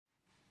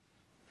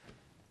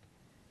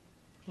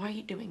Why are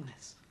you doing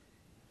this?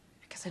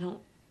 Because I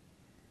don't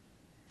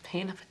pay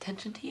enough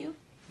attention to you?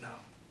 No,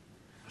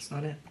 that's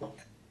not it.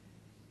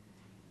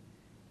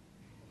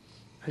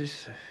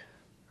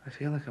 I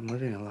feel like I'm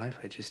living a life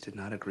I just did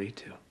not agree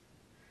to.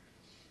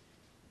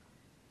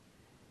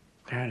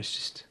 Karen, it's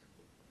just...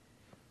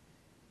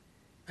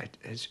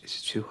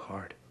 It's too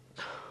hard.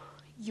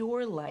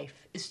 Your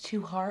life is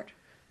too hard?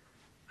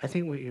 I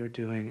think what you're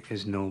doing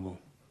is noble.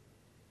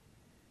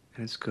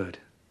 And it's good.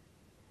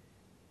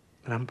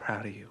 And I'm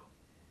proud of you.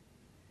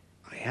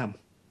 I am.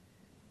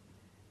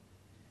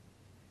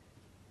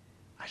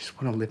 I just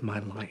want to live my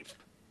life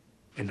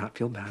and not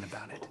feel bad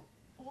about it.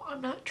 Well, I'm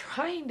not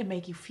trying to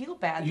make you feel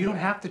bad. You don't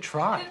have to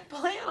try. I didn't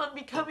plan on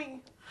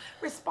becoming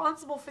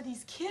responsible for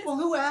these kids. Well,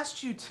 who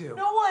asked you to?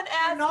 No one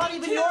asked They're not me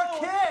even to. your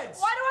kids.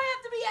 Why do I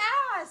have to be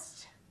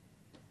asked?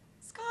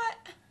 Scott.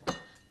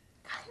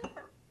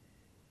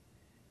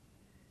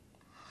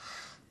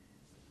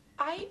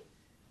 I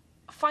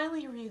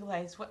finally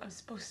realized what I'm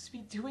supposed to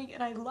be doing,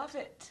 and I love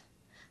it.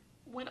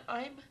 When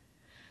I'm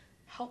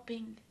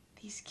helping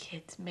these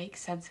kids make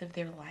sense of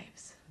their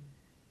lives,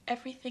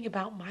 everything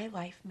about my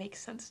life makes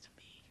sense to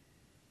me.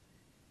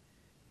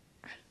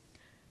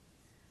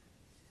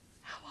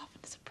 How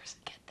often does a person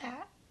get